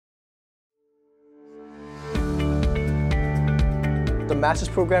The master's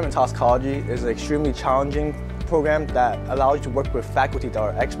program in toxicology is an extremely challenging program that allows you to work with faculty that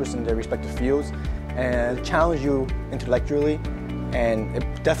are experts in their respective fields and challenge you intellectually, and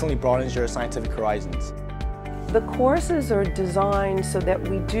it definitely broadens your scientific horizons. The courses are designed so that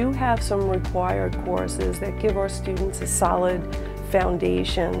we do have some required courses that give our students a solid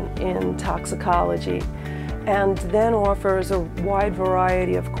foundation in toxicology, and then offers a wide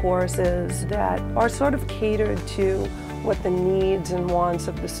variety of courses that are sort of catered to what the needs and wants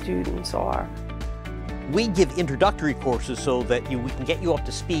of the students are. We give introductory courses so that we can get you up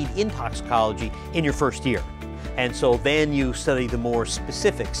to speed in toxicology in your first year. And so then you study the more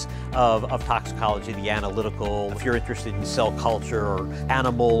specifics of toxicology, the analytical, if you're interested in cell culture or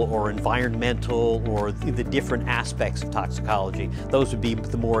animal or environmental or the different aspects of toxicology. Those would be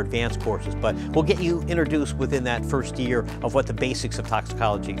the more advanced courses, but we'll get you introduced within that first year of what the basics of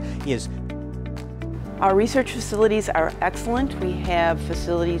toxicology is. Our research facilities are excellent. We have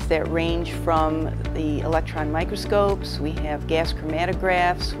facilities that range from the electron microscopes, we have gas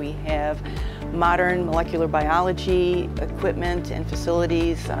chromatographs, we have modern molecular biology equipment and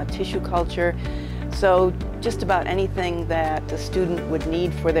facilities, tissue culture. So just about anything that a student would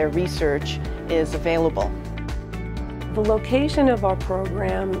need for their research is available. The location of our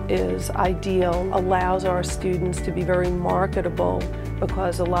program is ideal, allows our students to be very marketable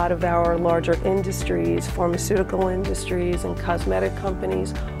because a lot of our larger industries, pharmaceutical industries and cosmetic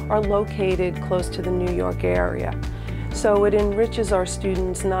companies, are located close to the New York area. So it enriches our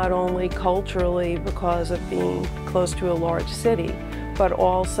students not only culturally because of being close to a large city, but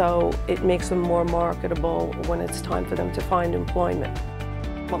also it makes them more marketable when it's time for them to find employment.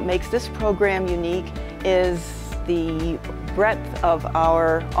 What makes this program unique is the breadth of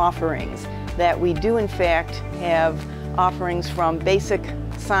our offerings, that we do in fact have offerings from basic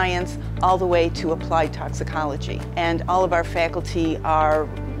science all the way to applied toxicology. And all of our faculty are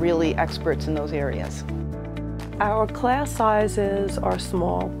really experts in those areas. Our class sizes are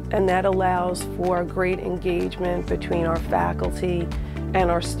small, and that allows for great engagement between our faculty and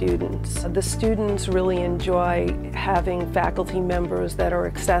our students. The students really enjoy having faculty members that are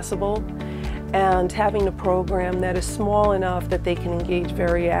accessible and having a program that is small enough that they can engage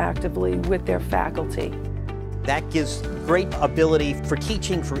very actively with their faculty. That gives great ability for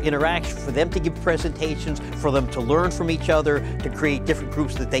teaching, for interaction, for them to give presentations, for them to learn from each other, to create different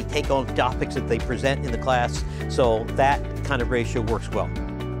groups that they take on topics that they present in the class. So that kind of ratio works well.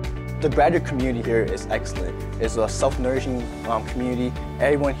 The graduate community here is excellent. It's a self-nourishing community.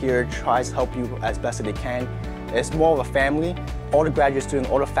 Everyone here tries to help you as best as they can. It's more of a family. All the graduate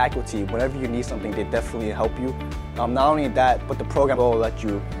students, all the faculty, whenever you need something, they definitely help you. Not only that, but the program will let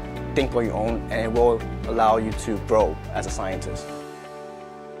you think on your own, and it will allow you to grow as a scientist.